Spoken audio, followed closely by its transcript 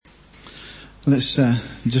Let's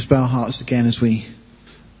just bow our hearts again as we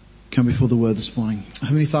come before the Word this morning.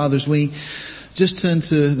 Heavenly Father, as we just turn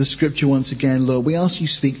to the Scripture once again, Lord, we ask you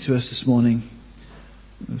to speak to us this morning.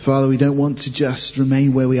 Father, we don't want to just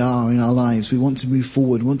remain where we are in our lives. We want to move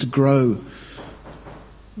forward. We want to grow.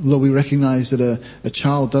 Lord, we recognize that a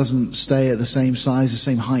child doesn't stay at the same size, the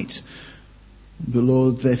same height. But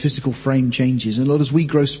Lord, their physical frame changes. And Lord, as we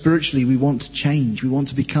grow spiritually, we want to change. We want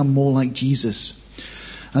to become more like Jesus.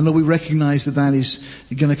 And Lord, we recognize that is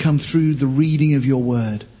going to come through the reading of your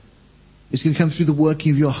word. It's going to come through the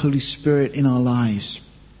working of your Holy Spirit in our lives.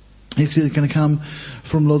 It's going to come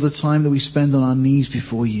from, Lord, the time that we spend on our knees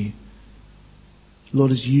before you. Lord,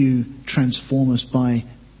 as you transform us by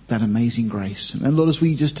that amazing grace. And Lord, as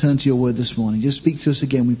we just turn to your word this morning, just speak to us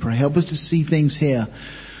again, we pray. Help us to see things here,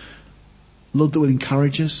 Lord, that will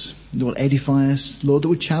encourage us, that will edify us, Lord, that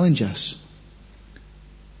will challenge us.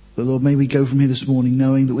 But Lord, may we go from here this morning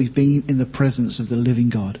knowing that we've been in the presence of the living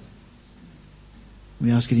God.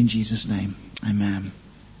 We ask it in Jesus' name. Amen.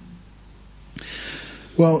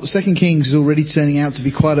 Well, 2 Kings is already turning out to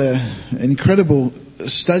be quite an incredible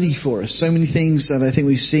study for us. So many things that I think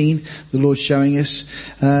we've seen, the Lord showing us.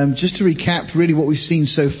 Just to recap really what we've seen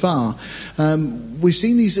so far. We've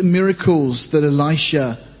seen these miracles that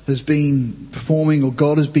Elisha has been performing, or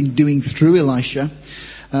God has been doing through Elisha.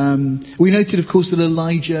 We noted, of course, that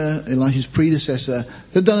Elijah's predecessor,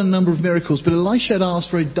 had done a number of miracles, but Elisha had asked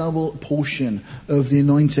for a double portion of the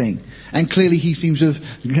anointing. And clearly he seems to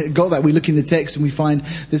have got that. We look in the text and we find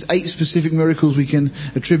there's 8 specific miracles we can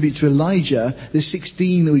attribute to Elijah. There's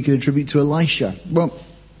 16 that we can attribute to Elisha. Well,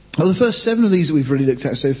 the first 7 of these that we've really looked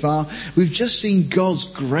at so far, we've just seen God's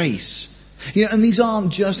grace. You know, and these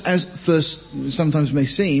aren't just, as first sometimes may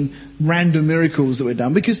seem, random miracles that were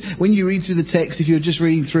done. Because when you read through the text, if you're just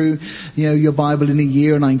reading through, your Bible in a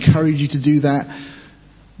year, and I encourage you to do that,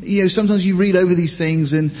 sometimes you read over these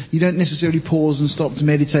things and you don't necessarily pause and stop to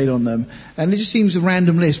meditate on them. And it just seems a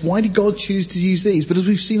random list. Why did God choose to use these? But as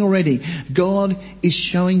we've seen already, God is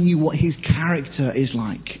showing you what his character is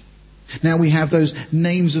like. Now we have those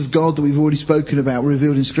names of God that we've already spoken about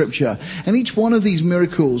revealed in Scripture. And each one of these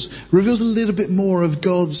miracles reveals a little bit more of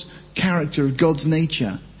God's character, of God's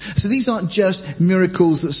nature. So these aren't just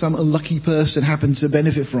miracles that some unlucky person happens to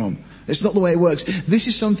benefit from. It's not the way it works. This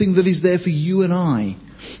is something that is there for you and I.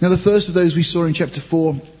 Now the first of those we saw in chapter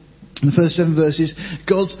 4, in the first 7 verses,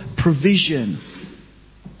 God's provision.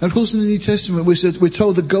 And of course in the New Testament we're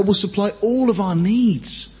told that God will supply all of our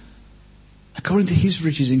needs according to his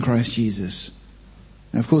riches in Christ Jesus.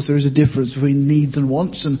 Now, of course, there is a difference between needs and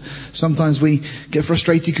wants, and sometimes we get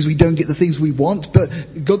frustrated because we don't get the things we want, but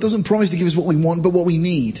God doesn't promise to give us what we want, but what we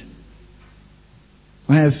need.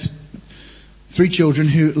 I have 3 children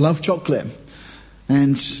who love chocolate,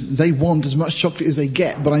 and they want as much chocolate as they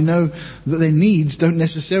get, but I know that their needs don't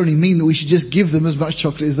necessarily mean that we should just give them as much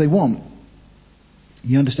chocolate as they want.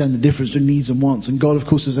 You understand the difference between needs and wants, and God, of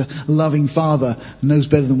course, as a loving father, knows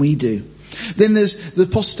better than we do. Then there's the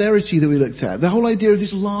posterity that we looked at. The whole idea of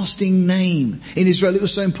this lasting name. In Israel, it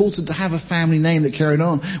was so important to have a family name that carried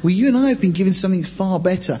on. Well, you and I have been given something far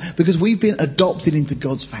better because we've been adopted into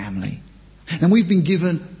God's family. And we've been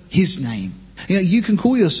given his name. You can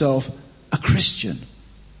call yourself a Christian.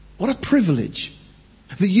 What a privilege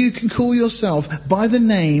that you can call yourself by the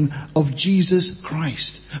name of Jesus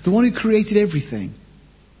Christ, the one who created everything.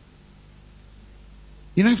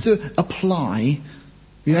 You don't have to apply.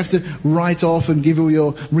 You have to write off and give all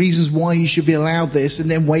your reasons why you should be allowed this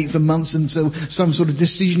and then wait for months until some sort of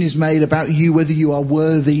decision is made about you, whether you are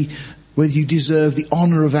worthy, whether you deserve the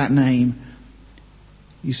honour of that name.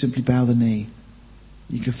 You simply bow the knee.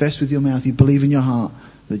 You confess with your mouth, you believe in your heart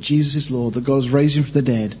that Jesus is Lord, that God has raised him from the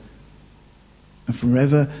dead. And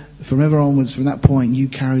forever onwards, from that point, you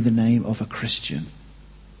carry the name of a Christian.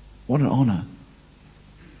 What an honour.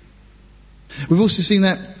 We've also seen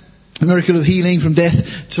that a miracle of healing from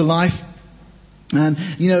death to life. And,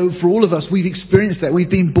 for all of us, we've experienced that. We've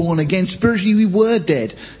been born again. Spiritually, we were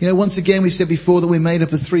dead. Once again, we said before that we're made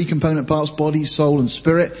up of 3 component parts, body, soul and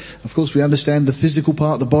spirit. Of course, we understand the physical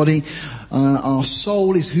part, the body. Our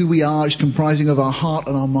soul is who we are. It's comprising of our heart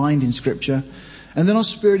and our mind in Scripture. And then our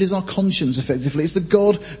spirit is our conscience, effectively. It's the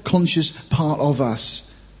God-conscious part of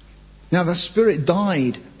us. Now, the spirit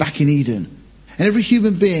died back in Eden. And every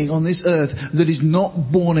human being on this earth that is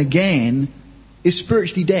not born again is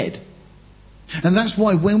spiritually dead. And that's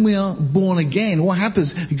why when we are born again, what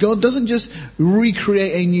happens? God doesn't just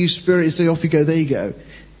recreate a new spirit and say, off you go, there you go.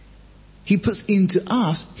 He puts into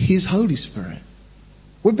us his Holy Spirit.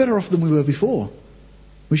 We're better off than we were before.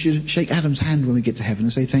 We should shake Adam's hand when we get to heaven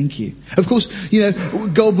and say thank you. Of course,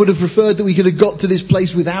 God would have preferred that we could have got to this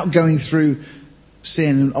place without going through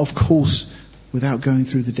sin, and of course, without going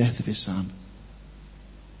through the death of his son.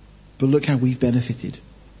 But look how we've benefited.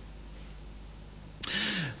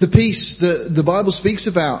 The peace that the Bible speaks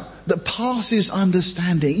about that passes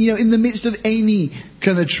understanding, in the midst of any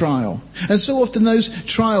kind of trial. And so often those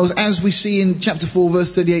trials, as we see in chapter 4,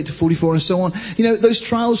 verse 38 to 44 and so on, those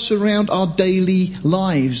trials surround our daily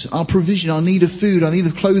lives, our provision, our need of food, our need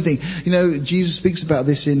of clothing. Jesus speaks about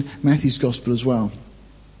this in Matthew's Gospel as well.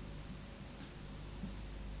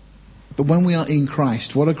 But when we are in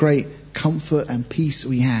Christ, what a great comfort and peace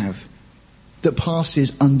we have that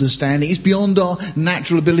passes understanding. It's beyond our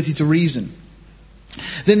natural ability to reason.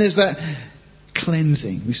 Then there's that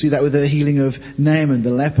cleansing. We see that with the healing of Naaman,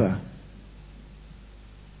 the leper.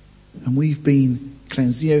 And we've been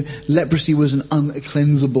cleansed. Leprosy was an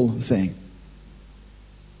uncleansable thing.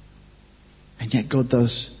 And yet God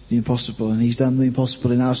does the impossible, and he's done the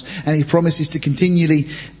impossible in us, and he promises to continually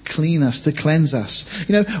clean us, to cleanse us.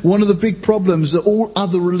 One of the big problems that all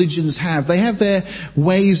other religions have, they have their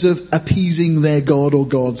ways of appeasing their God or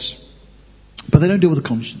gods, but they don't deal with the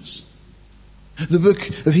conscience. The book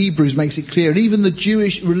of Hebrews makes it clear, and even the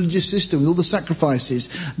Jewish religious system with all the sacrifices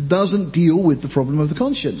doesn't deal with the problem of the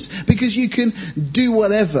conscience, because you can do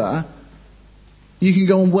whatever. You can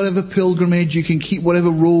go on whatever pilgrimage, you can keep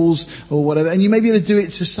whatever rules or whatever, and you may be able to do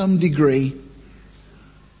it to some degree.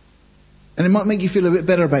 And it might make you feel a bit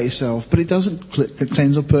better about yourself, but it doesn't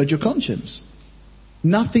cleanse or purge your conscience.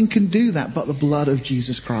 Nothing can do that but the blood of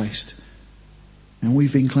Jesus Christ. And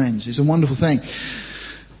we've been cleansed. It's a wonderful thing.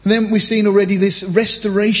 And then we've seen already this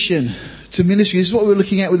restoration to ministry. This is what we're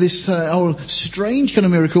looking at with this whole strange kind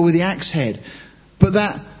of miracle with the axe head. But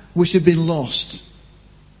that which had been lost,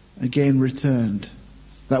 again returned.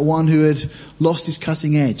 That one who had lost his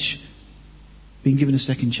cutting edge, being given a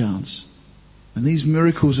second chance. And these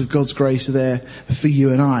miracles of God's grace are there for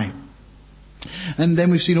you and I. And then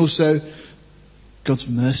we've seen also God's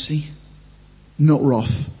mercy, not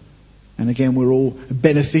wrath. And again, we're all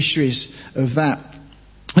beneficiaries of that.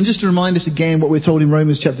 And just to remind us again what we're told in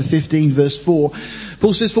Romans chapter 15 verse 4,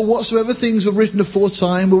 Paul says, "For whatsoever things were written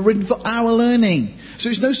aforetime were written for our learning." So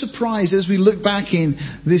it's no surprise as we look back in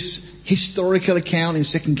this historical account in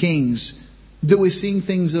 2 Kings that we're seeing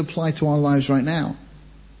things that apply to our lives right now.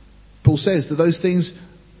 Paul says that those things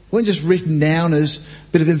weren't just written down as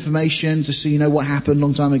a bit of information just so you know what happened a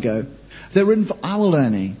long time ago. They're written for our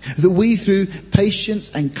learning, that we through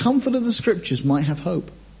patience and comfort of the scriptures might have hope.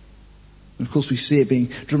 And of course we see it being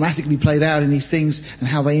dramatically played out in these things and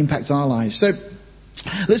how they impact our lives. So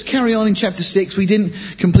let's carry on in chapter 6. We didn't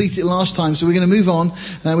complete it last time, so we're going to move on.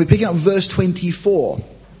 We're picking up verse 24.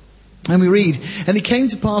 And we read, "And it came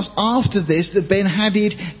to pass after this that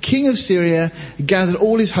Ben-Hadad, king of Syria, gathered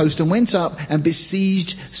all his host and went up and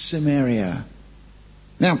besieged Samaria."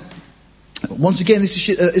 Now, once again, this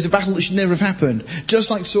is a battle that should never have happened. Just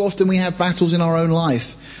like so often we have battles in our own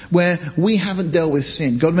life where we haven't dealt with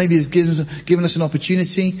sin. God maybe has given us an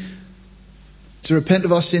opportunity to repent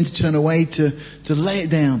of our sin, to turn away, to lay it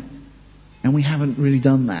down. And we haven't really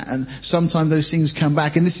done that. And sometimes those things come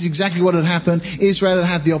back. And this is exactly what had happened. Israel had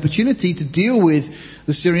had the opportunity to deal with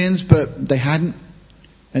the Syrians, but they hadn't.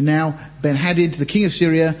 And now Ben-Hadad, the king of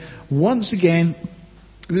Syria, once again,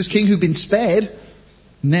 this king who'd been spared,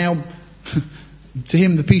 now to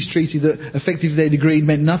him the peace treaty that effectively they'd agreed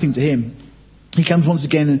meant nothing to him. He comes once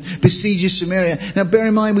again and besieges Samaria. Now bear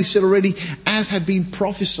in mind, we said already, as had been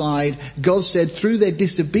prophesied, God said through their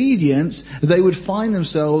disobedience, they would find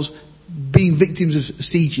themselves being victims of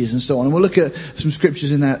sieges and so on. And we'll look at some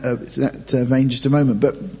scriptures in that vein in just a moment.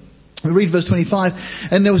 But we read verse 25,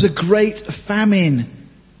 "And there was a great famine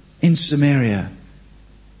in Samaria."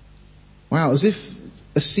 Wow, as if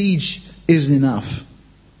a siege isn't enough.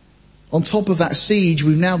 On top of that siege,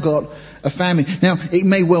 we've now got a famine. Now, it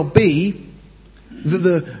may well be that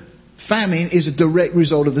the famine is a direct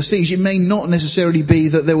result of the siege. It may not necessarily be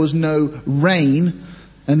that there was no rain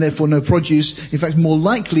and therefore no produce. In fact, more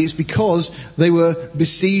likely it's because they were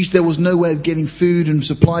besieged. There was no way of getting food and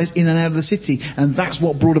supplies in and out of the city. And that's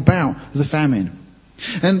what brought about the famine.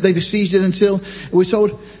 And they besieged it until, we're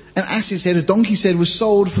told, an ass's head, a donkey's head, was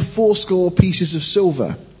sold for 80 pieces of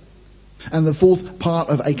silver. And the fourth part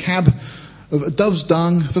of a cab of a dove's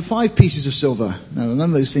dung for 5 pieces of silver. Now, none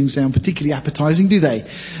of those things sound particularly appetizing, do they?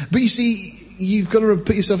 But you see, you've got to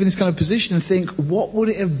put yourself in this kind of position and think, what would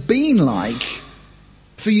it have been like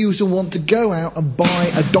for you to want to go out and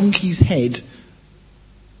buy a donkey's head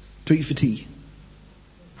to eat for tea?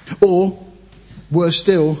 Or, worse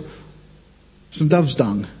still, some dove's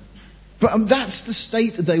dung. But that's the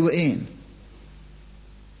state that they were in.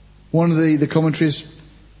 One of the commentaries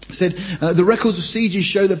said, the records of sieges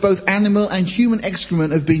show that both animal and human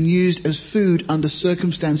excrement have been used as food under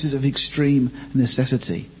circumstances of extreme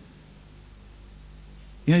necessity.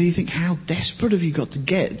 You think, how desperate have you got to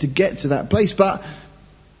get to that place? But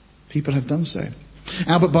people have done so.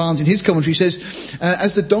 Albert Barnes in his commentary says,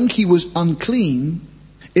 as the donkey was unclean,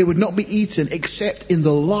 it would not be eaten except in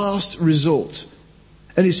the last resort.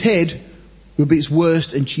 And its head would be its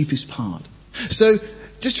worst and cheapest part. So,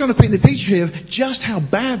 just trying to paint the picture here of just how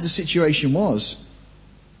bad the situation was.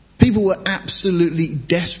 People were absolutely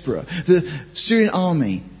desperate. The Syrian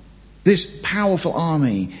army, this powerful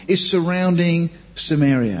army, is surrounding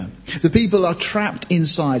Samaria. The people are trapped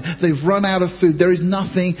inside. They've run out of food. There is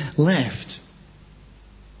nothing left.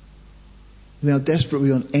 They are desperate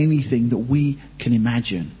beyond anything that we can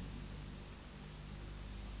imagine.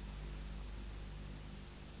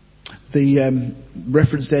 The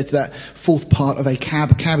reference there to that fourth part of a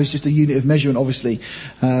cab. A cab is just a unit of measurement, obviously.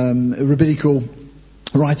 Rabbinical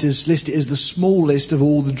writers list it as the small list of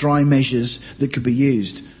all the dry measures that could be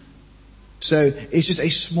used. So it's just a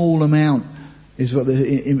small amount, is what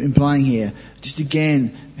they're implying here. Just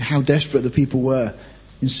again, how desperate the people were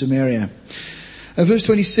in Samaria. Verse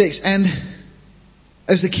 26, and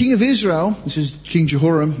as the king of Israel, this is King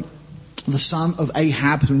Jehoram, the son of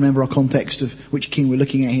Ahab, remember our context of which king we're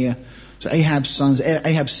looking at here. So Ahab's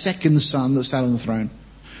second son that sat on the throne,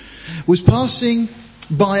 was passing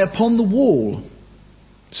by upon the wall.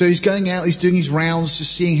 So he's going out, he's doing his rounds,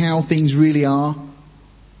 just seeing how things really are.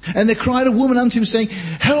 And there cried a woman unto him, saying,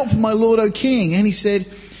 help, my lord, O king. And he said,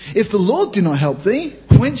 if the Lord do not help thee,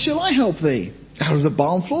 whence shall I help thee? Out of the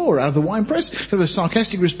barn floor, out of the winepress? Kind of a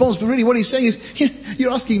sarcastic response, but really what he's saying is,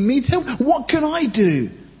 you're asking me to help? What can I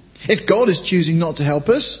do? If God is choosing not to help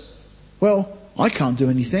us, well, I can't do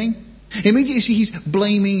anything. Immediately he's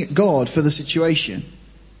blaming God for the situation.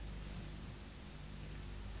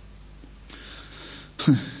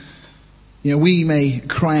 We may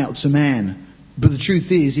cry out to man, but the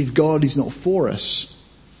truth is, if God is not for us,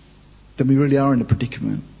 then we really are in a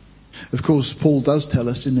predicament. Of course, Paul does tell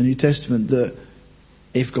us in the New Testament that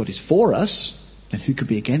if God is for us, then who could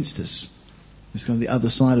be against us? It's kind of the other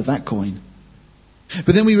side of that coin.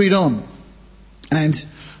 But then we read on, and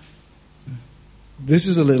this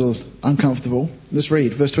is a little uncomfortable. Let's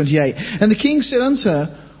read verse 28. And the king said unto her,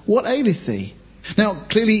 what aileth thee? Now,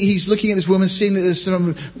 clearly he's looking at this woman, seeing that there's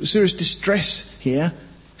some serious distress here.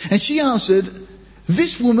 And she answered,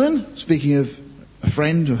 this woman, speaking of a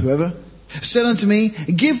friend or whoever, said unto me,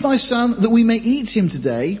 give thy son that we may eat him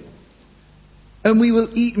today, and we will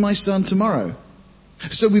eat my son tomorrow.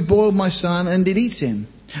 So we boiled my son and did eat him.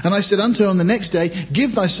 And I said unto her on the next day,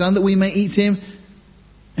 give thy son that we may eat him.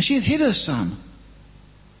 And she had hid her son.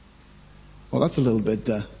 Well, that's a little bit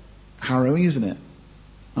harrowing, isn't it?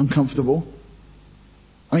 Uncomfortable.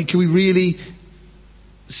 I mean, can we really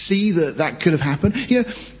see that could have happened?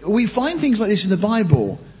 We find things like this in the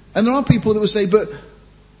Bible. And there are people that will say, but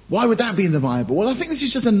why would that be in the Bible? Well, I think this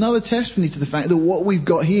is just another testimony to the fact that what we've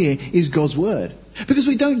got here is God's Word. Because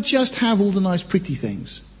we don't just have all the nice pretty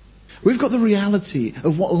things. We've got the reality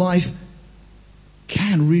of what life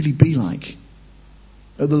can really be like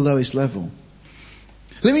at the lowest level.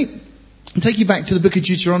 Let me take you back to the book of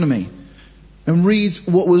Deuteronomy and read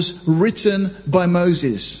what was written by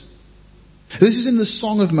Moses. This is in the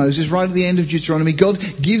Song of Moses, right at the end of Deuteronomy. God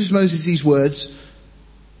gives Moses these words,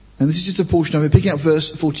 and this is just a portion of it. Picking up verse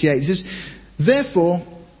 48. It says, therefore,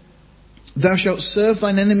 thou shalt serve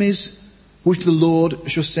thine enemies, which the Lord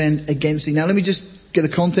shall send against thee. Now let me just get the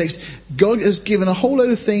context. God has given a whole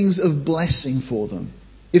load of things of blessing for them,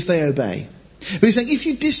 if they obey. But he's saying, if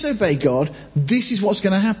you disobey God, this is what's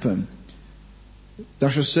going to happen. Thou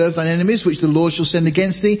shalt serve thine enemies, which the Lord shall send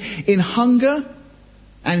against thee, in hunger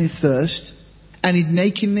and in thirst, and in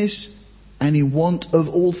nakedness and in want of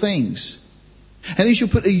all things. And he shall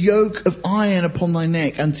put a yoke of iron upon thy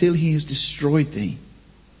neck until he has destroyed thee.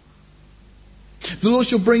 The Lord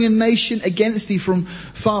shall bring a nation against thee from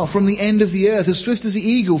far, from the end of the earth, as swift as the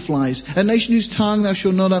eagle flies, a nation whose tongue thou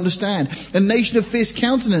shalt not understand, a nation of fierce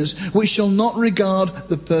countenance, which shall not regard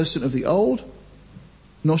the person of the old,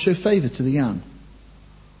 nor show favour to the young.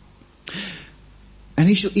 And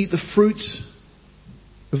he shall eat the fruit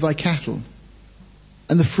of thy cattle,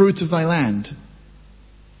 and the fruit of thy land,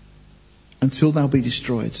 until thou be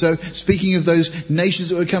destroyed. So, speaking of those nations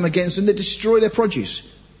that would come against them, they destroy their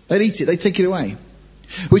produce. They'd eat it, they'd take it away.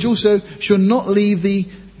 Which also shall not leave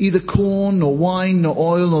thee either corn, nor wine, nor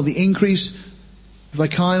oil, nor the increase of thy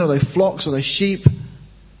kine, or thy flocks, or thy sheep.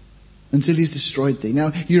 until he's destroyed thee.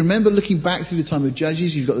 Now, you remember looking back through the time of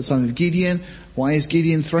Judges, you've got the time of Gideon. Why is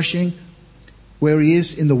Gideon threshing where he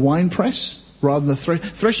is in the winepress? Rather than the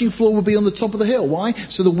threshing floor would be on the top of the hill. Why?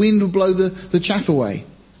 So the wind would blow the chaff away.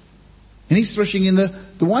 And he's threshing in the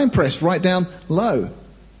winepress right down low.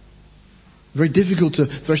 Very difficult to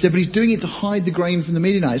thresh there, but he's doing it to hide the grain from the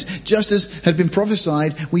Midianites. Just as had been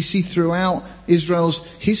prophesied, we see throughout Israel's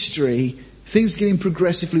history, things getting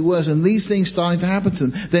progressively worse, and these things starting to happen to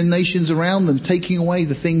them. Then nations around them taking away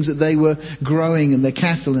the things that they were growing and their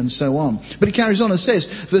cattle and so on. But it carries on and says,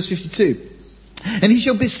 verse 52, and he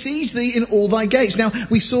shall besiege thee in all thy gates. Now,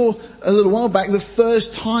 we saw a little while back the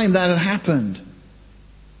first time that had happened.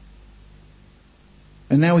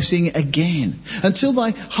 And now we're seeing it again. Until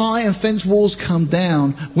thy high and fenced walls come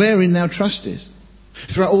down, wherein thou trustest,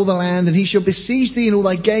 throughout all the land, and he shall besiege thee in all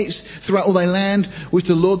thy gates, throughout all thy land, which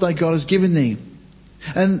the Lord thy God has given thee.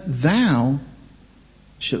 And thou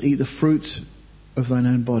shalt eat the fruit of thine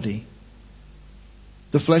own body,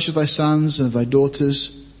 the flesh of thy sons and of thy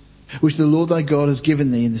daughters, which the Lord thy God has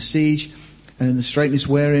given thee in the siege, and in the straitness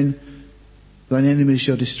wherein thine enemies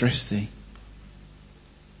shall distress thee.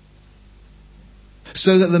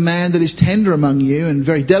 So that the man that is tender among you and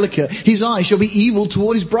very delicate, his eye shall be evil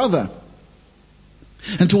toward his brother,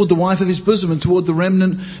 and toward the wife of his bosom, and toward the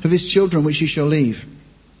remnant of his children which he shall leave.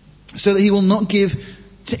 So that he will not give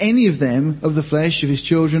to any of them of the flesh of his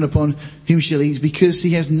children upon whom he shall eat, because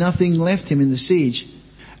he has nothing left him in the siege,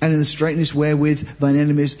 and in the straitness wherewith thine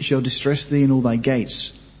enemies shall distress thee in all thy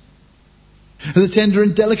gates. And the tender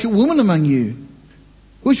and delicate woman among you,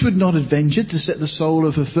 which would not have ventured to set the sole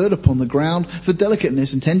of her foot upon the ground for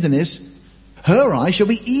delicateness and tenderness, her eye shall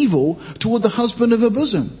be evil toward the husband of her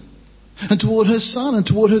bosom, and toward her son, and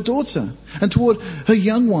toward her daughter, and toward her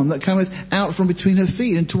young one that cometh out from between her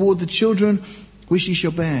feet, and toward the children which she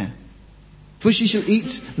shall bear. For she shall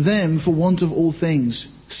eat them for want of all things,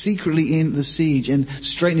 secretly in the siege, and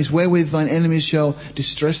straitness wherewith thine enemies shall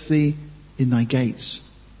distress thee in thy gates.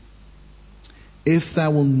 If thou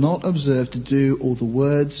wilt not observe to do all the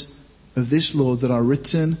words of this law that are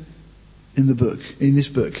written in this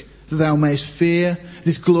book, that thou mayest fear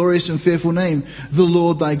this glorious and fearful name, the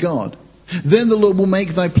Lord thy God, then the Lord will make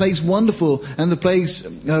thy plagues wonderful, and the plagues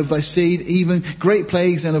of thy seed, even great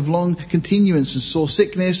plagues and of long continuance, and sore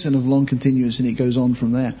sickness and of long continuance. And it goes on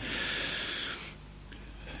from there.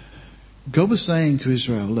 God was saying to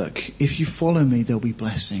Israel, look, if you follow me, there'll be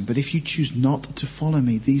blessing. But if you choose not to follow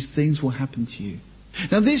me, these things will happen to you.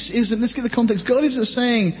 Now let's get the context. God isn't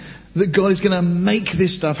saying that God is going to make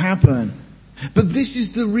this stuff happen. But this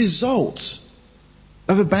is the result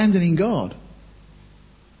of abandoning God.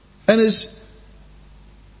 And as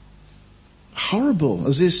horrible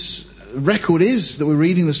as this record is that we're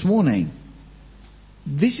reading this morning,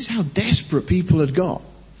 this is how desperate people had got.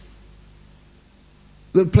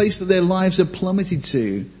 The place that their lives had plummeted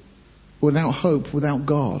to, without hope, without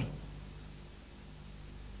God.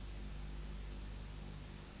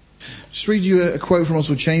 Just read you a quote from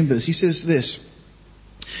Oswald Chambers. He says this: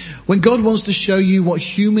 when God wants to show you what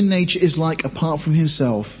human nature is like apart from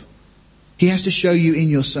himself, he has to show you in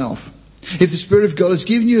yourself. If the Spirit of God has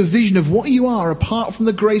given you a vision of what you are apart from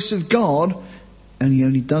the grace of God, and he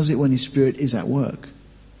only does it when his Spirit is at work,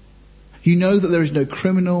 you know that there is no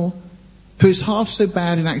criminal who is half so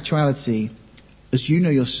bad in actuality as you know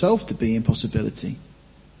yourself to be in possibility.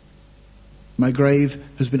 My grave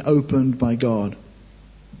has been opened by God,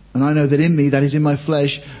 and I know that in me, that is in my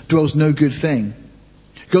flesh, dwells no good thing.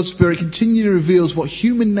 God's Spirit continually reveals what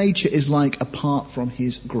human nature is like apart from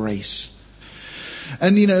his grace.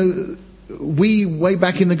 And we, way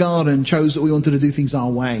back in the garden, chose that we wanted to do things our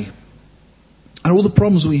way. And all the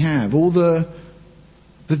problems we have, all the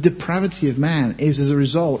depravity of man is as a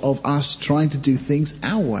result of us trying to do things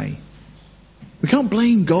our way. We can't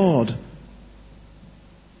blame God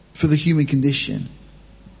for the human condition.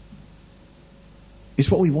 It's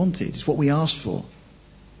what we wanted. It's what we asked for.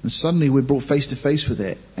 And suddenly we're brought face to face with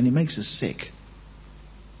it, and it makes us sick.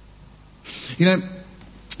 You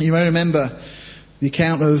may remember the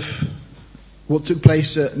account of what took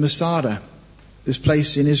place at Masada, this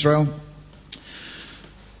place in Israel,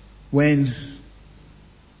 when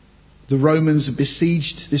the Romans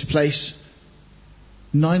besieged this place.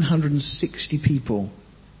 960 people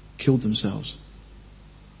killed themselves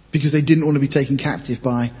because they didn't want to be taken captive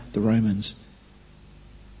by the Romans.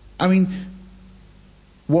 I mean,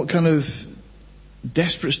 what kind of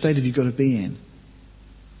desperate state have you got to be in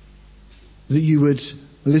that you would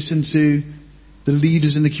listen to the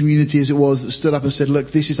leaders in the community, as it was, that stood up and said, look,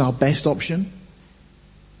 this is our best option?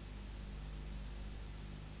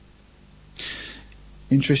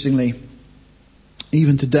 Interestingly,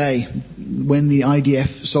 Even today, when the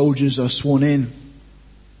IDF soldiers are sworn in,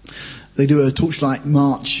 they do a torchlight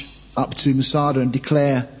march up to Masada and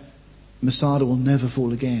declare Masada will never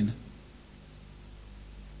fall again.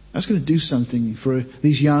 That's going to do something for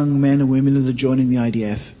these young men and women that are joining the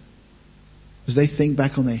IDF. As they think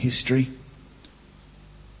back on their history,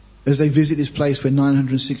 as they visit this place where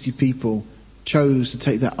 960 people chose to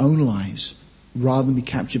take their own lives rather than be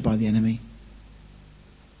captured by the enemy.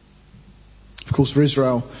 Of course, for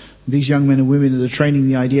Israel, these young men and women that are training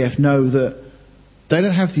the IDF know that they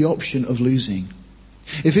don't have the option of losing.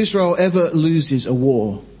 If Israel ever loses a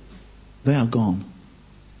war, they are gone.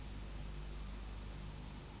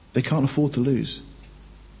 They can't afford to lose.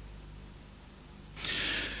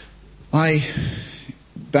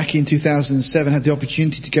 Back in 2007, had the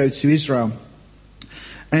opportunity to go to Israel.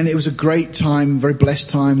 And it was a great time, very blessed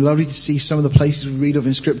time. Lovely to see some of the places we read of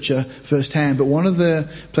in Scripture firsthand. But one of the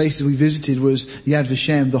places we visited was Yad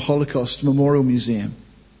Vashem, the Holocaust Memorial Museum.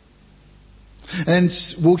 And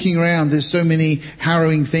walking around, there's so many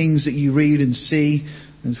harrowing things that you read and see.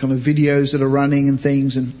 There's kind of videos that are running and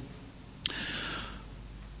things. And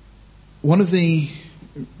one of the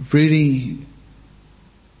really,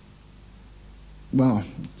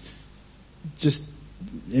 just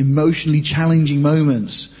emotionally challenging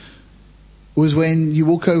moments was when you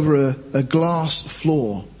walk over a glass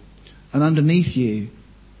floor and underneath you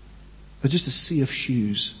are just a sea of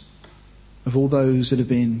shoes of all those that have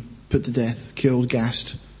been put to death, killed,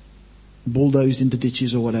 gassed, bulldozed into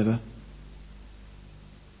ditches or whatever.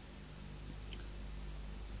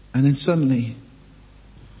 And then suddenly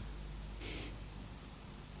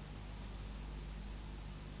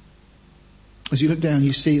as you look down,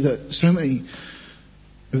 you see that so many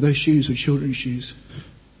of those shoes were children's shoes.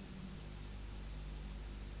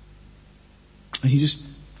 And you just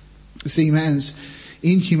see man's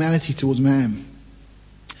inhumanity towards man.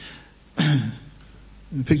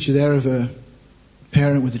 A picture there of a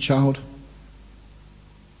parent with a child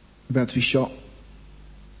about to be shot.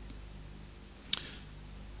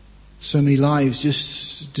 So many lives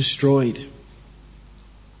just destroyed.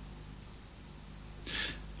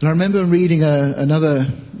 And I remember reading another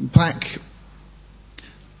plaque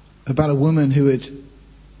about a woman who had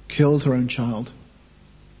killed her own child,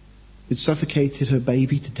 who'd suffocated her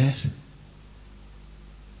baby to death,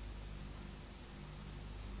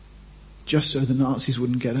 just so the Nazis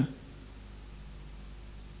wouldn't get her.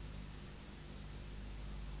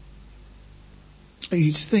 And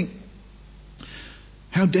you just think,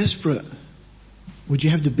 how desperate would you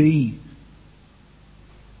have to be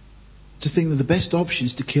to think that the best option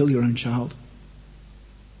is to kill your own child?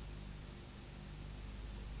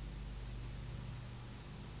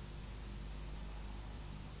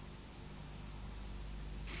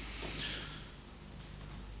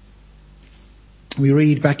 We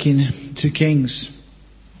read back in 2 Kings,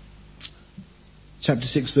 chapter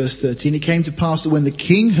 6, verse 13. It came to pass that when the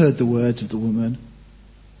king heard the words of the woman,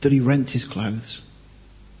 that he rent his clothes.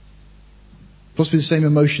 Possibly the same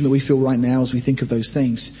emotion that we feel right now as we think of those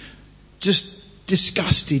things. Just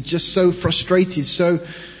disgusted, just so frustrated, so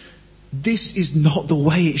this is not the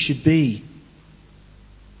way it should be.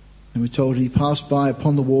 And we're told he passed by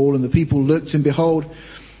upon the wall, and the people looked, and behold,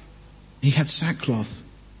 he had sackcloth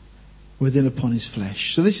within upon his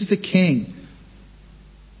flesh. So this is the king,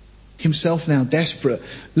 himself now desperate,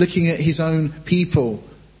 looking at his own people,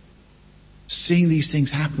 seeing these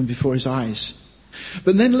things happen before his eyes.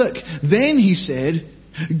 But then look, then he said,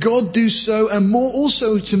 God do so and more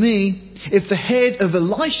also to me, if the head of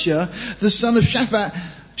Elisha, the son of Shaphat,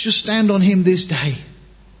 shall stand on him this day.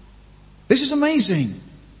 This is amazing.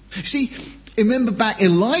 See, remember back,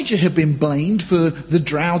 Elijah had been blamed for the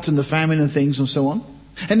drought and the famine and things and so on.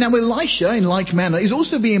 And now Elisha, in like manner, is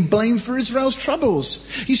also being blamed for Israel's troubles.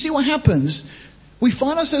 You see what happens? We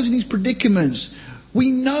find ourselves in these predicaments.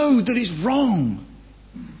 We know that it's wrong.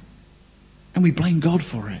 And we blame God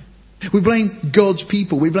for it. We blame God's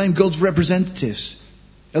people. We blame God's representatives.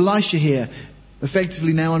 Elisha here,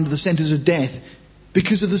 effectively now under the sentence of death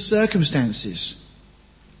because of the circumstances.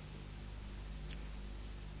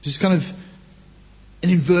 This is kind of an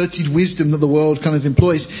inverted wisdom that the world kind of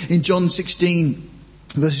employs. In John 16,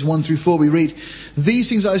 verses 1 through 4, we read, "These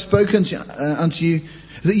things I have spoken unto you,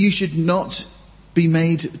 that you should not be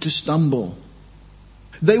made to stumble.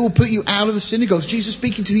 They will put you out of the synagogues." Jesus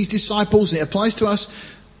speaking to his disciples, and it applies to us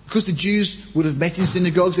because the Jews would have met in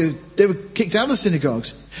synagogues. They were kicked out of the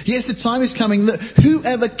synagogues. Yes, the time is coming that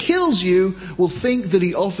whoever kills you will think that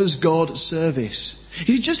he offers God service.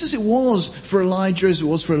 Just as it was for Elijah, as it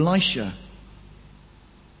was for Elisha.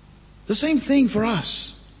 The same thing for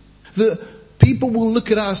us. That people will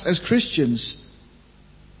look at us as Christians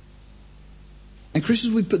And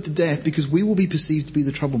Christians will be put to death because we will be perceived to be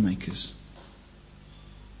the troublemakers.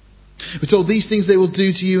 We're told these things they will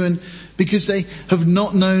do to you, and because they have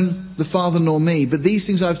not known the Father nor me. But these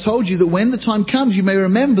things I have told you, that when the time comes you may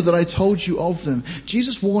remember that I told you of them.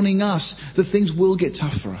 Jesus warning us that things will get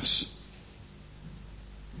tough for us.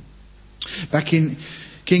 Back in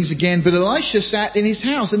Kings again, but Elisha sat in his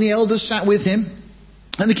house and the elders sat with him.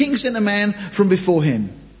 And the king sent a man from before him.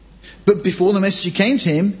 But before the messenger came to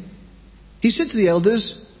him, he said to the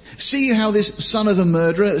elders, see you how this son of a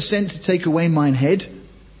murderer is sent to take away mine head?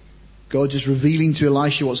 God just revealing to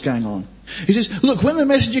Elisha what's going on. He says, look, when the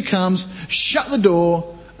messenger comes, shut the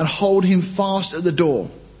door and hold him fast at the door.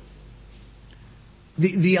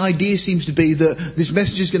 The idea seems to be that this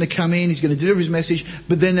messenger is going to come in, he's going to deliver his message,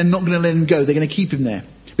 but then they're not going to let him go. They're going to keep him there.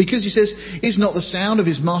 Because he says, is not the sound of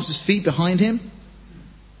his master's feet behind him?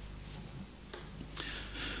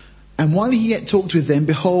 And while he yet talked with them,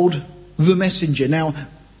 behold, the messenger. Now,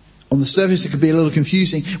 on the surface, it could be a little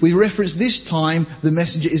confusing. We reference this time the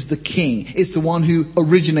messenger is the king. It's the one who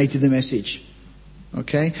originated the message.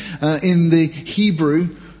 Okay? In the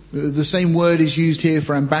Hebrew, the same word is used here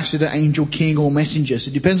for ambassador, angel, king, or messenger. So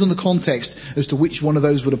it depends on the context as to which one of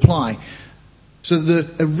those would apply. So the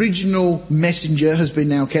original messenger has been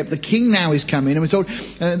now kept. The king now is coming. And we're told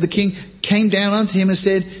the king came down unto him and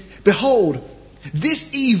said, behold,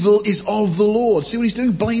 this evil is of the Lord. See what he's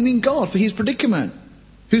doing? Blaming God for his predicament.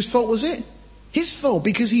 Whose fault was it? His fault,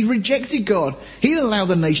 because he rejected God. He didn't allow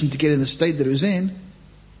the nation to get in the state that it was in. And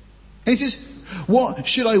he says, what,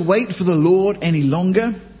 should I wait for the Lord any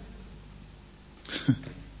longer?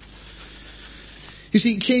 You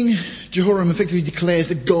see, King Jehoram effectively declares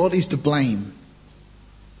that God is to blame.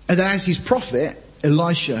 And that as his prophet,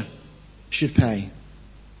 Elisha should pay.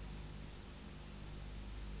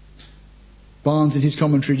 Barnes in his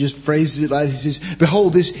commentary just phrases it like this. He says,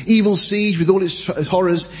 behold, this evil siege with all its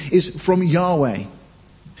horrors is from Yahweh,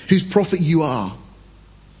 whose prophet you are.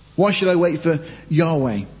 Why should I wait for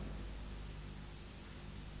Yahweh?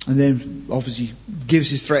 And then obviously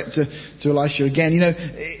gives his threat to Elisha again. You know,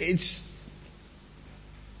 it's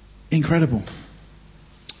incredible.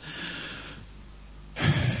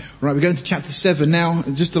 Right, we're going to chapter 7 now.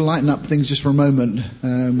 Just to lighten up things just for a moment.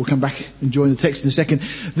 We'll come back and join the text in a second.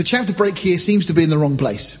 The chapter break here seems to be in the wrong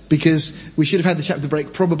place, because we should have had the chapter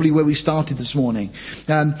break probably where we started this morning.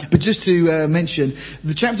 But just to mention,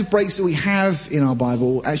 the chapter breaks that we have in our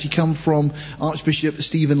Bible actually come from Archbishop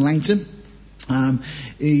Stephen Langton,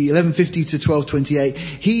 1150 to 1228.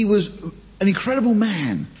 He was an incredible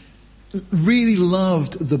man, really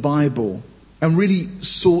loved the Bible, and really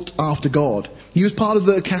sought after God. He was part of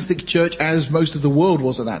the Catholic Church, as most of the world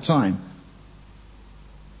was at that time.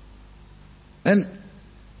 And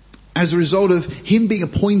as a result of him being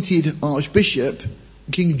appointed Archbishop,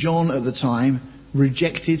 King John at the time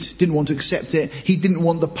rejected, didn't want to accept it. He didn't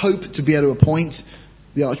want the Pope to be able to appoint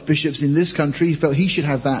the archbishops in this country. He felt he should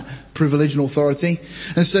have that privilege and authority.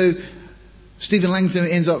 And so Stephen Langton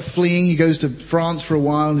ends up fleeing. He goes to France for a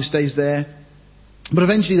while and he stays there. But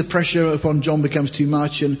eventually the pressure upon John becomes too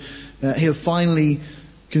much, and he'll finally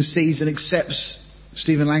concedes and accepts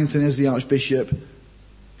Stephen Langton as the Archbishop. And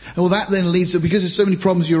well, that then leads to, because there's so many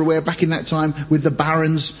problems, you're aware, back in that time with the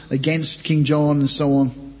barons against King John and so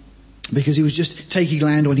on, because he was just taking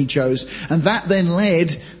land when he chose. And that then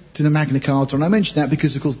led to the Magna Carta. And I mention that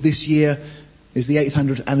because, of course, this year is the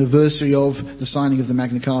 800th anniversary of the signing of the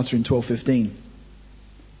Magna Carta in 1215.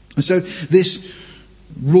 And so this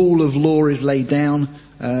rule of law is laid down.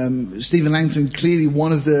 Stephen Langton, clearly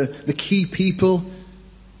one of the key people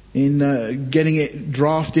in getting it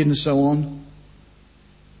drafted and so on.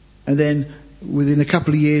 And then within a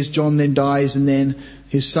couple of years, John then dies, and then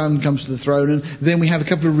his son comes to the throne. And then we have a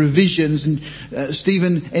couple of revisions, and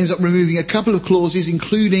Stephen ends up removing a couple of clauses,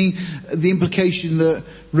 including the implication that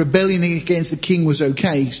rebellion against the king was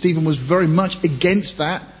okay. Stephen was very much against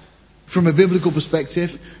that from a biblical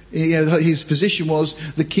perspective. You know, his position was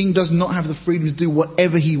the king does not have the freedom to do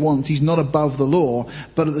whatever he wants. He's not above the law,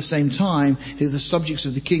 but at the same time, the subjects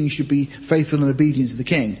of the king should be faithful and obedient to the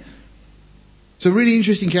king. So really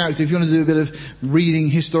interesting character. If you want to do a bit of reading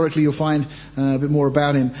historically, you'll find a bit more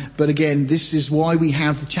about him. But again, this is why we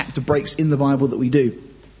have the chapter breaks in the Bible that we do.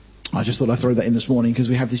 I just thought I'd throw that in this morning, because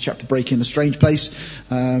we have this chapter break in a strange place.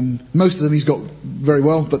 Most of them he's got very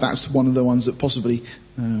well, but that's one of the ones that possibly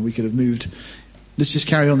we could have moved. Let's just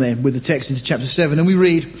carry on then with the text into chapter 7. And we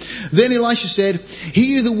read, then Elisha said,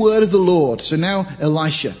 hear the word of the Lord. So now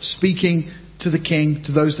Elisha speaking to the king,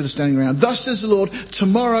 to those that are standing around. Thus says the Lord,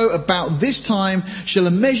 tomorrow about this time shall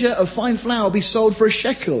a measure of fine flour be sold for a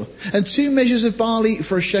shekel, and 2 measures of barley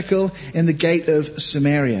for a shekel in the gate of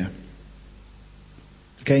Samaria.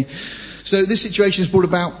 Okay, so this situation is brought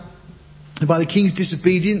about by the king's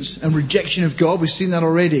disobedience and rejection of God. We've seen that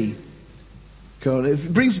already. God,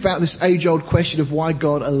 it brings about this age-old question of why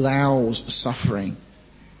God allows suffering.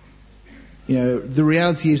 You know, the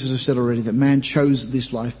reality is, as I've said already, that man chose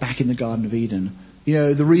this life back in the Garden of Eden. You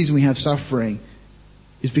know, the reason we have suffering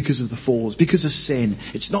is because of the fall. It's because of sin.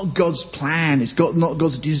 It's not God's plan. It's not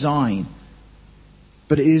God's design.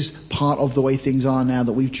 But it is part of the way things are now,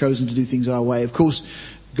 that we've chosen to do things our way. Of course,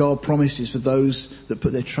 God promises for those that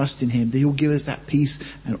put their trust in Him that He will give us that peace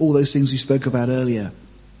and all those things we spoke about earlier.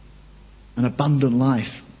 An abundant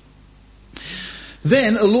life.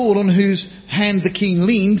 Then a lord on whose hand the king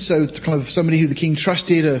leaned, so kind of somebody who the king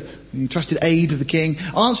trusted, trusted aid of the king,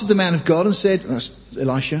 answered the man of God and said, that's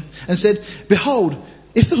Elisha, and said, "Behold,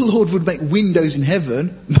 if the Lord would make windows in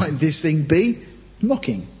heaven, might this thing be?"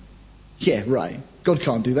 Mocking. Yeah, right. God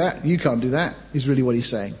can't do that. You can't do that, is really what he's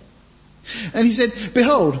saying. And he said,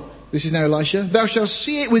 "Behold," this is now Elisha, "thou shalt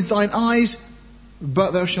see it with thine eyes,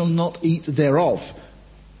 but thou shalt not eat thereof."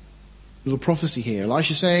 Little prophecy here.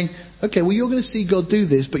 Elisha saying, okay, well, you're going to see God do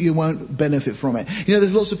this, but you won't benefit from it. You know,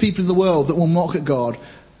 there's lots of people in the world that will mock at God,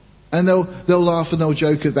 and they'll laugh and they'll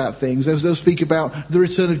joke about things. They'll speak about the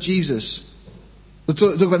return of Jesus. They'll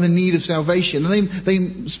talk about the need of salvation, and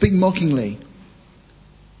they speak mockingly.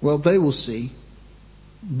 Well, they will see,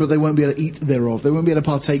 but they won't be able to eat thereof. They won't be able to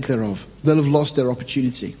partake thereof. They'll have lost their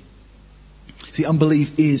opportunity. See,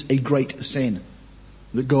 unbelief is a great sin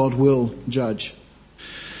that God will judge.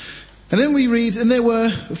 And then we read, and there were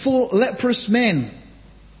 4 leprous men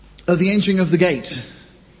at the entering of the gate.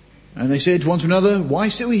 And they said one to another, "Why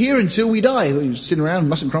sit we here until we die?" They were sitting around,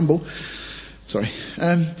 mustn't crumble. Sorry.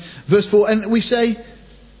 Verse 4, "And we say,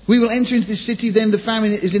 we will enter into this city, then the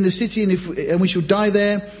famine is in the city, and we shall die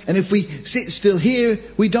there. And if we sit still here,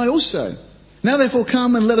 we die also. Now therefore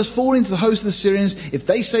come and let us fall into the host of the Syrians. If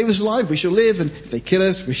they save us alive, we shall live, and if they kill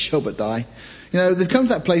us, we shall but die." You know, they've come to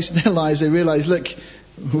that place in their lives, they realise, look,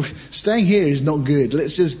 staying here is not good.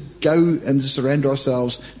 Let's just go and just surrender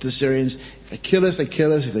ourselves to the Syrians. If they kill us, they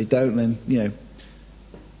kill us. If they don't, then, you know.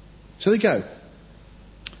 So they go.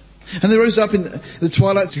 And they rose up in the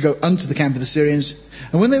twilight to go unto the camp of the Syrians.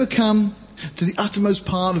 And when they were come to the uttermost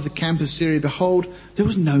part of the camp of Syria, behold, there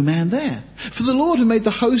was no man there. For the Lord had made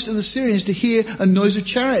the host of the Syrians to hear a noise of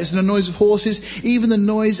chariots and a noise of horses, even the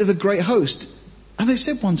noise of a great host. And they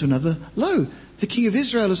said one to another, "Lo, the king of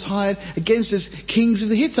Israel has hired against us kings of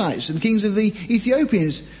the Hittites and kings of the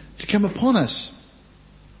Ethiopians to come upon us."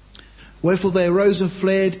 Wherefore they arose and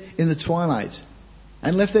fled in the twilight,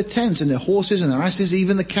 and left their tents and their horses and their asses,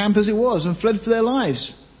 even the camp as it was, and fled for their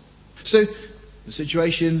lives. So the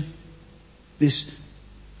situation, this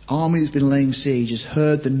army that's been laying siege has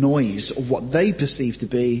heard the noise of what they perceive to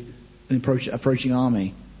be an approaching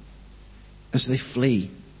army. And so they flee.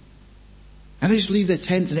 And they just leave their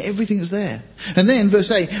tents and everything that's there. And then,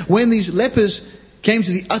 verse 8, when these lepers came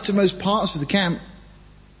to the uttermost parts of the camp,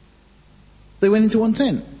 they went into one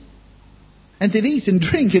tent, and did eat and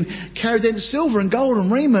drink, and carried thence silver and gold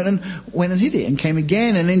and raiment, and went and hid it, and came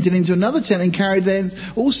again and entered into another tent, and carried thence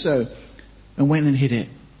also, and went and hid it.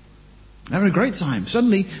 Having a great time.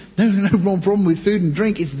 Suddenly, no more problem with food and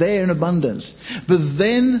drink. It's there in abundance. But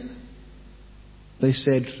then they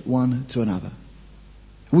said one to another,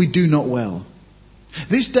 "We do not well.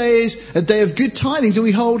 This day is a day of good tidings, and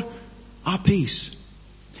we hold our peace.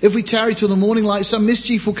 If we tarry till the morning light, some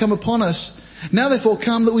mischief will come upon us. Now therefore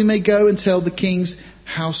come, that we may go and tell the king's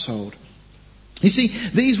household." You see,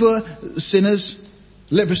 these were sinners,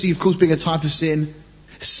 leprosy of course being a type of sin,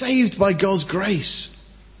 saved by God's grace.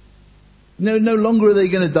 No longer are they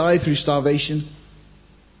going to die through starvation.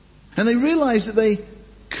 And they realized that they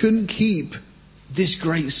couldn't keep this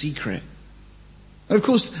great secret. And of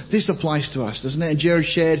course, this applies to us, doesn't it? And Jared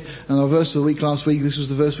shared in our verse of the week last week, this was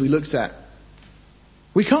the verse we looked at.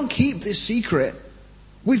 We can't keep this secret.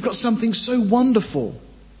 We've got something so wonderful.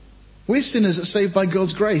 We're sinners that are saved by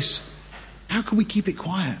God's grace. How can we keep it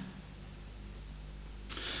quiet?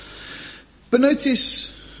 But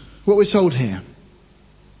notice what we're told here.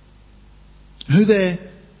 Who they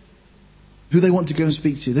want to go and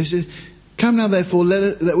speak to. They say, "Come now therefore,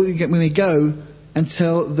 that we may go and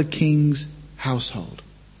tell the king's household."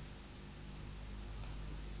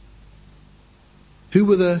 Who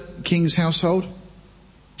were the king's household?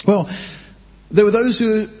 Well, there were those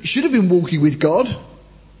who should have been walking with God,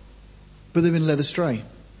 but they've been led astray.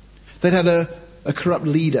 They'd had a corrupt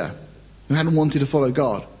leader who hadn't wanted to follow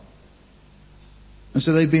God. And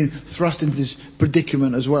so they've been thrust into this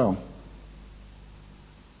predicament as well.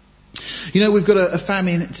 You know, we've got a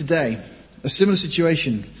famine today, a similar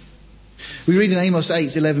situation. We read in Amos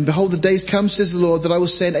 8:11, "Behold, the days come, says the Lord, that I will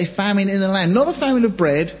send a famine in the land, not a famine of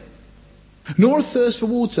bread, nor a thirst for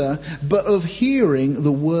water, but of hearing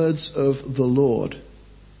the words of the Lord."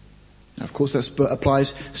 Now, of course, that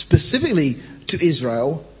applies specifically to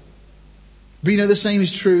Israel, but the same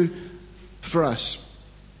is true for us.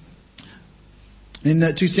 In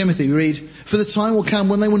 2 Timothy we read, "For the time will come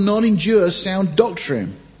when they will not endure sound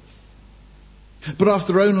doctrine, but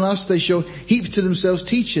after their own lust they shall heap to themselves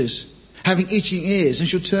teachers, having itching ears, and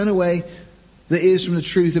shall turn away their ears from the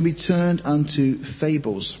truth and be turned unto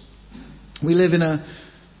fables." We live in a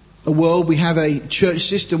world, we have a church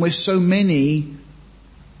system where so many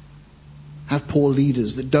have poor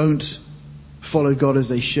leaders that don't follow God as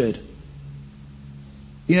they should.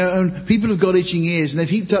 And people have got itching ears, and they've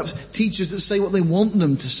heaped up teachers that say what they want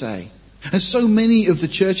them to say. And so many of the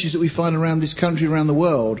churches that we find around this country, around the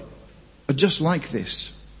world, are just like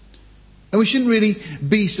this. And we shouldn't really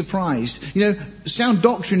be surprised. Sound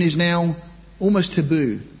doctrine is now almost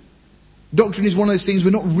taboo. Doctrine is one of those things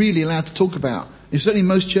we're not really allowed to talk about, and certainly in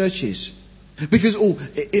most churches, because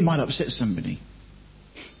it might upset somebody.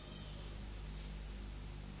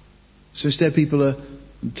 So instead people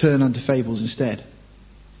turn unto fables instead.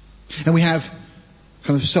 And we have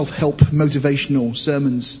kind of self-help motivational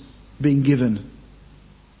sermons being given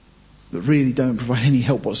that really don't provide any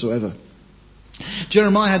help whatsoever.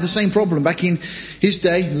 Jeremiah had the same problem back in his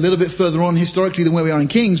day, a little bit further on historically than where we are in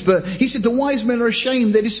Kings, but he said, "The wise men are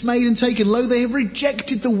ashamed, they're dismayed and taken. Lo, they have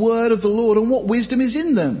rejected the word of the Lord, and what wisdom is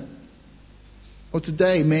in them?" Well,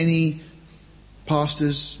 today many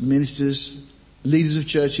pastors, ministers, leaders of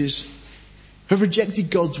churches have rejected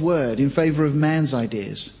God's word in favour of man's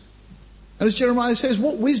ideas. And as Jeremiah says,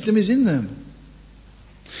 what wisdom is in them?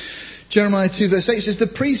 Jeremiah 2 verse 8 says, "The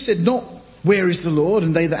priest said not, 'Where is the Lord?'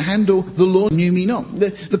 and they that handle the law knew me not.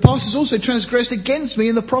 The pastors also transgressed against me,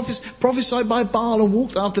 and the prophets prophesied by Baal and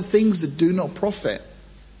walked after things that do not profit."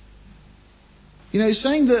 It's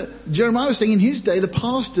saying that Jeremiah was saying in his day the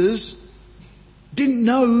pastors didn't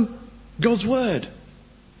know God's word.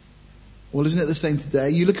 Well, isn't it the same today?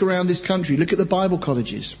 You look around this country, look at the Bible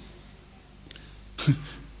colleges.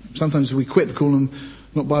 Sometimes we quit to call them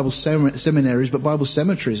not Bible seminaries, but Bible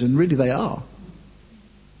cemeteries, and really they are.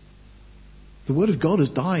 The Word of God has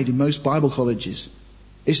died in most Bible colleges.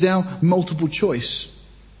 It's now multiple choice.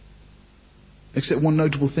 Except one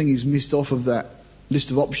notable thing is missed off of that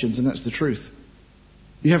list of options, and that's the truth.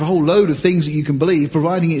 You have a whole load of things that you can believe,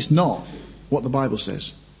 providing it's not what the Bible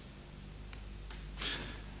says.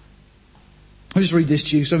 I'll just read this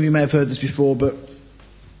to you. Some of you may have heard this before, but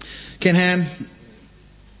Ken Ham,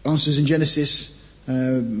 Answers in Genesis,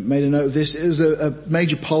 made a note of this. It was a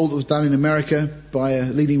major poll that was done in America by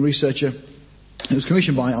a leading researcher. It was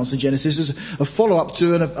commissioned by Answers in Genesis as a follow-up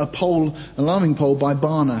to a poll, alarming poll by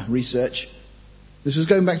Barna Research. This was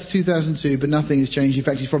going back to 2002, but nothing has changed. In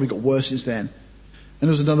fact, it's probably got worse since then. And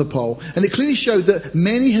there was another poll. And it clearly showed that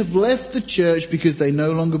many have left the church because they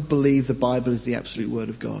no longer believe the Bible is the absolute word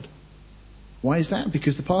of God. Why is that?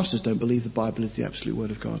 Because the pastors don't believe the Bible is the absolute word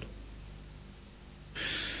of God.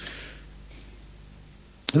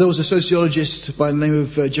 There was a sociologist by the name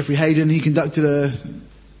of Jeffrey Hayden. He conducted a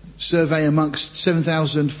survey amongst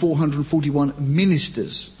 7,441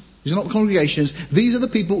 ministers. These are not congregations. These are the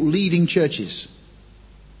people leading churches.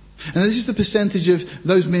 And this is the percentage of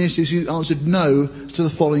those ministers who answered no to the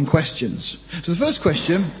following questions. So the first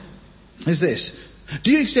question is this: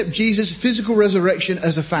 do you accept Jesus' physical resurrection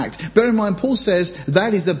as a fact? Bear in mind, Paul says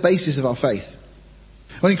that is the basis of our faith.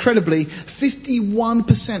 Well, incredibly,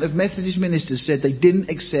 51% of Methodist ministers said they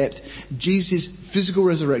didn't accept Jesus' physical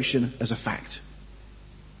resurrection as a fact.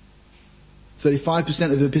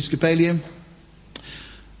 35% of Episcopalian,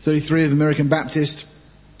 33% of American Baptist,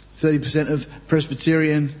 30% of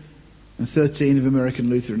Presbyterian, and 13% of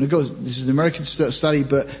American Lutheran. Of course, this is an American study,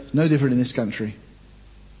 but no different in this country.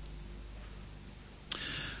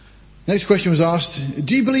 Next question was asked,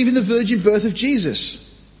 do you believe in the virgin birth of Jesus?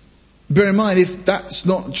 Bear in mind, if that's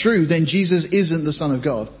not true, then Jesus isn't the Son of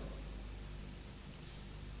God.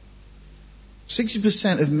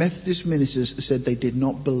 60% of Methodist ministers said they did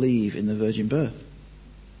not believe in the virgin birth.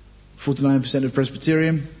 49% of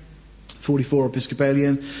Presbyterian, 44%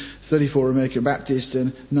 Episcopalian, 34% American Baptist,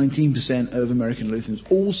 and 19% of American Lutherans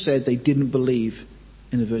all said they didn't believe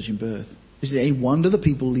in the virgin birth. Is it any wonder that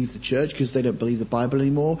people leave the church because they don't believe the Bible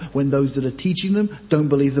anymore, when those that are teaching them don't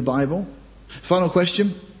believe the Bible? Final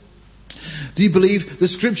question. Do you believe the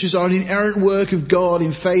scriptures are an inerrant work of God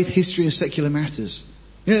in faith, history, and secular matters?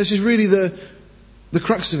 This is really the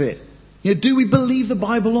crux of it. Do we believe the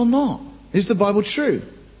Bible or not? Is the Bible true?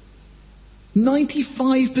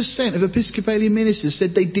 95% of Episcopalian ministers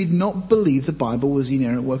said they did not believe the Bible was the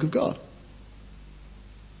inerrant work of God.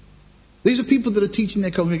 These are people that are teaching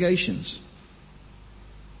their congregations.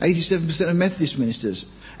 87% of Methodist ministers,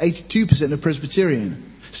 82% of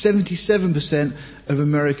Presbyterian, 77% of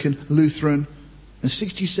American Lutheran, and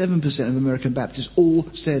 67% of American Baptists all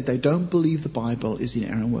said they don't believe the Bible is the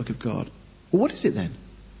inerrant work of God. Well, what is it then?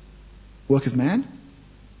 Work of man?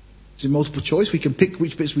 Is it multiple choice? We can pick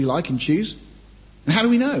which bits we like and choose. And how do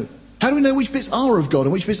we know? How do we know which bits are of God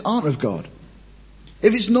and which bits aren't of God?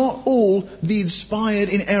 If it's not all the inspired,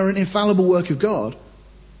 inerrant, infallible work of God,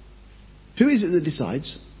 who is it that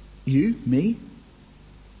decides? You? Me?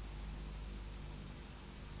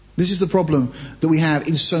 This is the problem that we have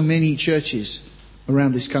in so many churches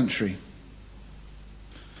around this country.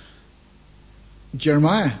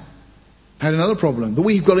 Jeremiah had another problem that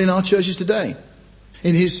we've got in our churches today.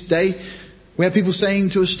 In his day, we had people saying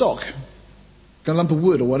to a stock, a lump of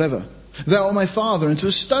wood or whatever, "Thou art my father," and to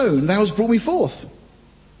a stone, "Thou hast brought me forth."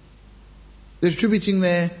 They're attributing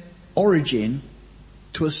their origin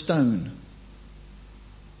to a stone.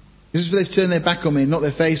 This is where they've turned their back on me, not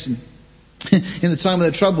their face. And in the time of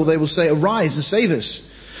their trouble, they will say, "Arise and save us."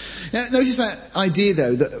 Now, notice that idea,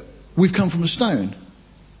 though, that we've come from a stone.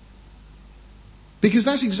 Because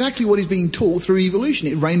that's exactly what is being taught through evolution.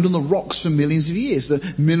 It rained on the rocks for millions of years.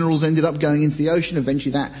 The minerals ended up going into the ocean.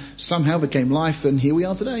 Eventually that somehow became life, and here we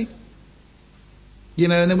are today.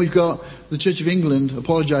 And then we've got the Church of England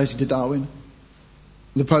apologising to Darwin.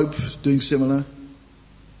 The Pope doing similar.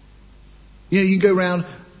 You can go around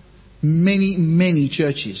many, many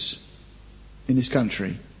churches in this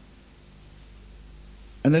country,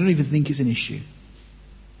 and they don't even think it's an issue.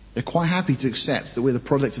 They're quite happy to accept that we're the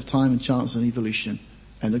product of time and chance and evolution,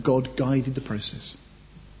 and that God guided the process.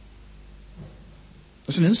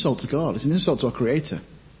 That's an insult to God. It's an insult to our Creator.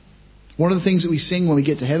 One of the things that we sing when we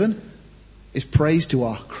get to heaven is praise to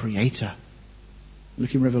our Creator.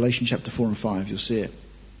 Look in Revelation chapter 4 and 5, you'll see it.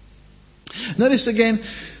 Notice again,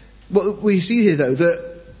 what we see here though,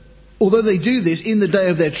 that although they do this in the day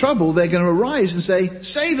of their trouble, they're going to arise and say,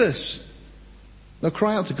 "Save us." They'll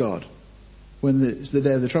cry out to God when it's the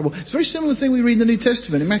day of the trouble. It's a very similar thing we read in the New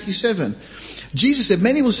Testament in Matthew 7. Jesus said,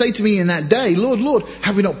 "Many will say to me in that day, 'Lord, Lord,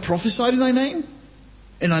 have we not prophesied in thy name?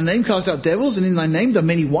 In thy name cast out devils, and in thy name done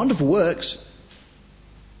many wonderful works?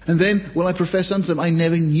 And then will I profess unto them, I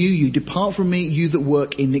never knew you. Depart from me, you that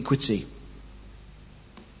work iniquity.'"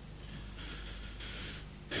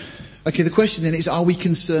 Okay, the question then is, are we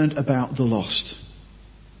concerned about the lost?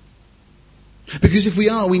 Because if we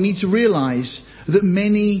are, we need to realise that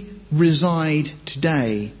many reside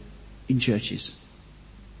today in churches.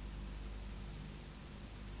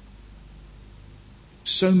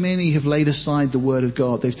 So many have laid aside the word of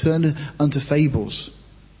God. They've turned unto fables.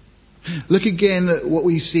 Look again at what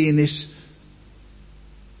we see in this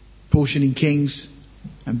portion in Kings,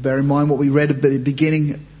 and bear in mind what we read at the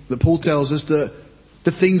beginning, that Paul tells us that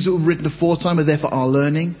the things that were written aforetime are there for our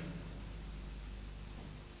learning.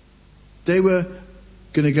 They were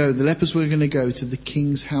going to go, the lepers were going to go to the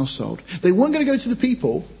king's household. They weren't going to go to the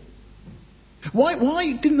people.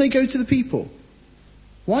 Why didn't they go to the people?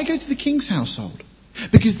 Why go to the king's household?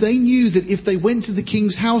 Because they knew that if they went to the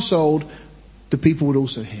king's household, the people would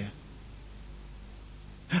also hear.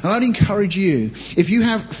 And I'd encourage you, if you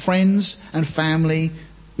have friends and family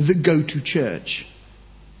that go to church,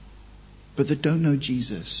 but that don't know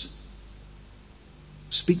Jesus,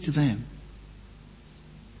 speak to them.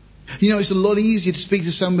 It's a lot easier to speak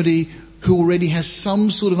to somebody who already has some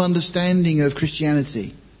sort of understanding of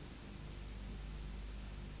Christianity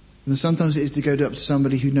than sometimes it is to go up to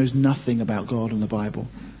somebody who knows nothing about God and the Bible.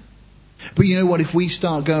 But you know what? If we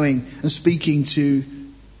start going and speaking to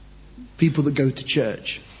people that go to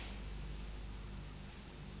church,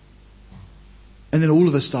 and then all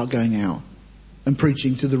of us start going out and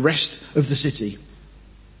preaching to the rest of the city,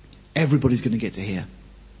 everybody's going to get to hear.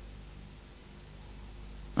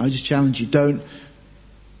 I just challenge you, don't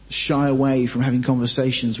shy away from having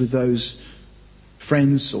conversations with those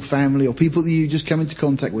friends or family or people that you just come into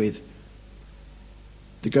contact with,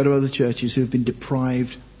 to go to other churches who have been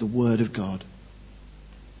deprived the word of God.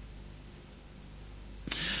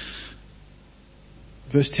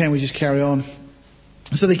 Verse 10, we just carry on.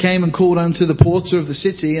 So they came and called unto the porter of the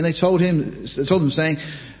city, and they told them, saying,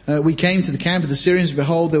 "We came to the camp of the Syrians, and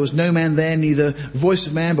behold, there was no man there, neither voice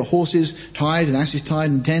of man, but horses tied and asses tied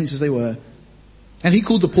and tents as they were." And he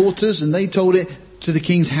called the porters, and they told it to the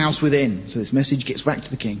king's house within. So this message gets back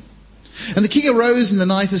to the king. And the king arose in the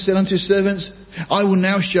night and said unto his servants, "I will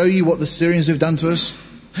now show you what the Syrians have done to us."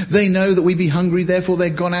 They know that we be hungry, therefore they're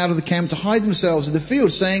gone out of the camp to hide themselves in the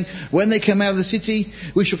field, saying, when they come out of the city,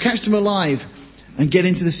 we shall catch them alive and get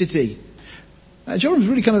into the city. Joram's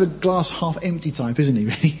really kind of a glass half empty type, isn't he,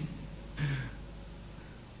 really?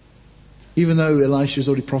 Even though Elisha's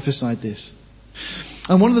already prophesied this.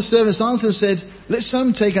 And one of the servants answered and said, let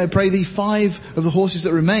some take, I pray thee, 5 of the horses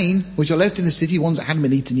that remain, which are left in the city, ones that hadn't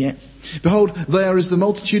been eaten yet. Behold, they are as the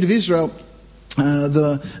multitude of Israel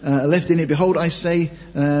that are left in it. Behold, I say,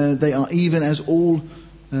 they are even as all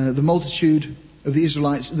the multitude of the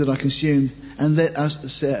Israelites that are consumed, and let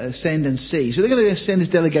us send and see. So they're going to send this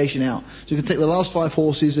delegation out. So they're going to take the last 5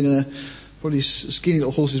 horses. They're going to, probably skinny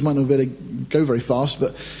little horses might not be able to go very fast,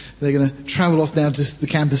 but they're going to travel off down to the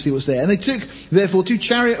camp and see what's there. And they took, therefore, 2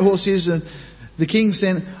 chariot horses, and the king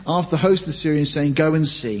sent after the host of the Syrians, saying, go and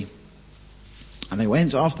see. And they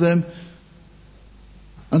went after them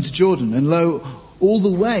unto Jordan, and lo, all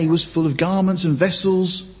the way was full of garments and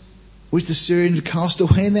vessels which the Syrians had cast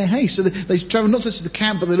away in their haste. So they travel not just to the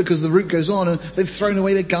camp, but they look as the route goes on, and they've thrown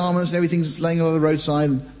away their garments and everything's laying on the roadside.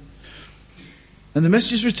 And the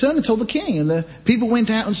messengers returned and told the king, and the people went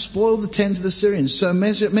out and spoiled the tents of the Syrians. So a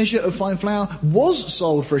measure of fine flour was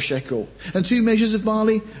sold for a shekel, and 2 measures of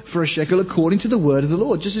barley for a shekel, according to the word of the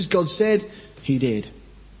Lord. Just as God said, he did.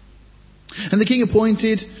 And the king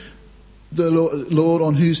appointed the Lord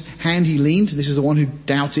on whose hand he leaned. This is the one who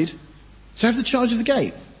doubted. So have the charge of the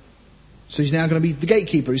gate. So he's now going to be the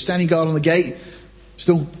gatekeeper. He's standing guard on the gate.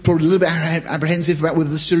 Still probably a little bit apprehensive about whether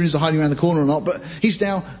the Syrians are hiding around the corner or not. But he's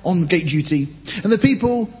now on gate duty. And the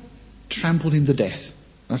people trampled him to death.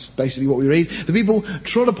 That's basically what we read. The people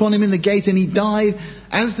trod upon him in the gate, and he died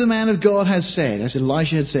as the man of God had said, as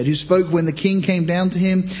Elisha had said, who spoke when the king came down to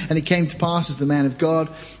him. And it came to pass as the man of God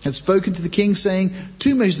had spoken to the king, saying,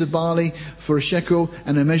 2 measures of barley for a shekel,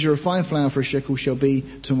 and a measure of fine flour for a shekel shall be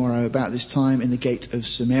tomorrow about this time in the gate of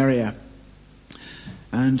Samaria.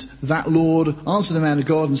 And that Lord answered the man of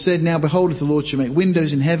God and said, now behold, if the Lord shall make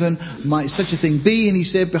windows in heaven, might such a thing be? And he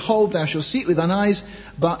said, behold, thou shalt see it with thine eyes,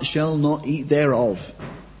 but shall not eat thereof.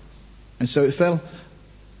 And so it fell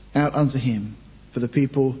out unto him, for the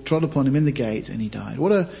people trod upon him in the gate, and he died.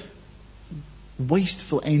 What a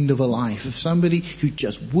wasteful end of a life of somebody who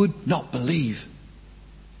just would not believe.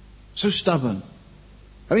 So stubborn.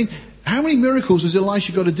 I mean, how many miracles has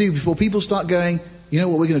Elisha got to do before people start going, you know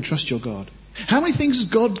what, we're going to trust your God? How many things has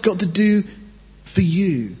God got to do for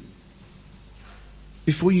you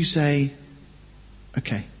before you say,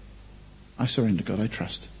 okay, I surrender, God, I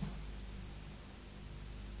trust?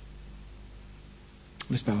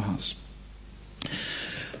 Let's bow our hearts.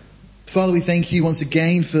 Father, we thank you once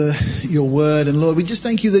again for your word. And Lord, we just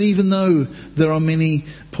thank you that even though there are many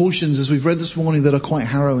portions, as we've read this morning, that are quite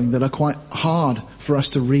harrowing, that are quite hard for us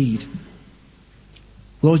to read,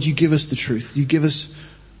 Lord, you give us the truth. You give us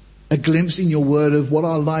a glimpse in your word of what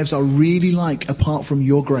our lives are really like apart from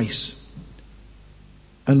your grace.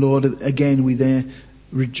 And Lord, again, we there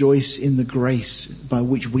rejoice in the grace by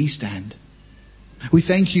which we stand. We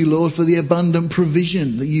thank you, Lord, for the abundant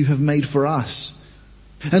provision that you have made for us.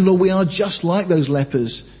 And Lord, we are just like those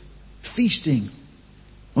lepers, feasting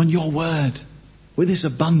on your word with this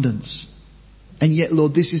abundance. And yet,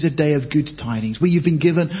 Lord, this is a day of good tidings, where you've been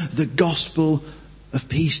given the gospel of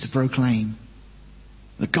peace to proclaim.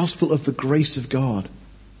 The gospel of the grace of God.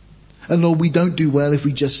 And Lord, we don't do well if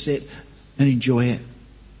we just sit and enjoy it.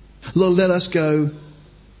 Lord, let us go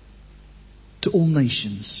to all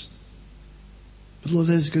nations. But Lord,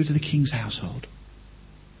 let us go to the King's household.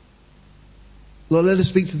 Lord, let us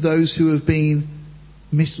speak to those who have been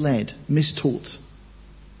misled, mistaught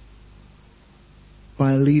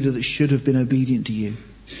by a leader that should have been obedient to you.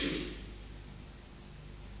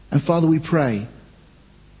 And Father, we pray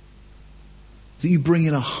that you bring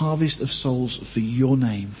in a harvest of souls for your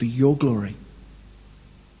name, for your glory.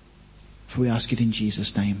 For we ask it in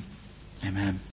Jesus' name. Amen.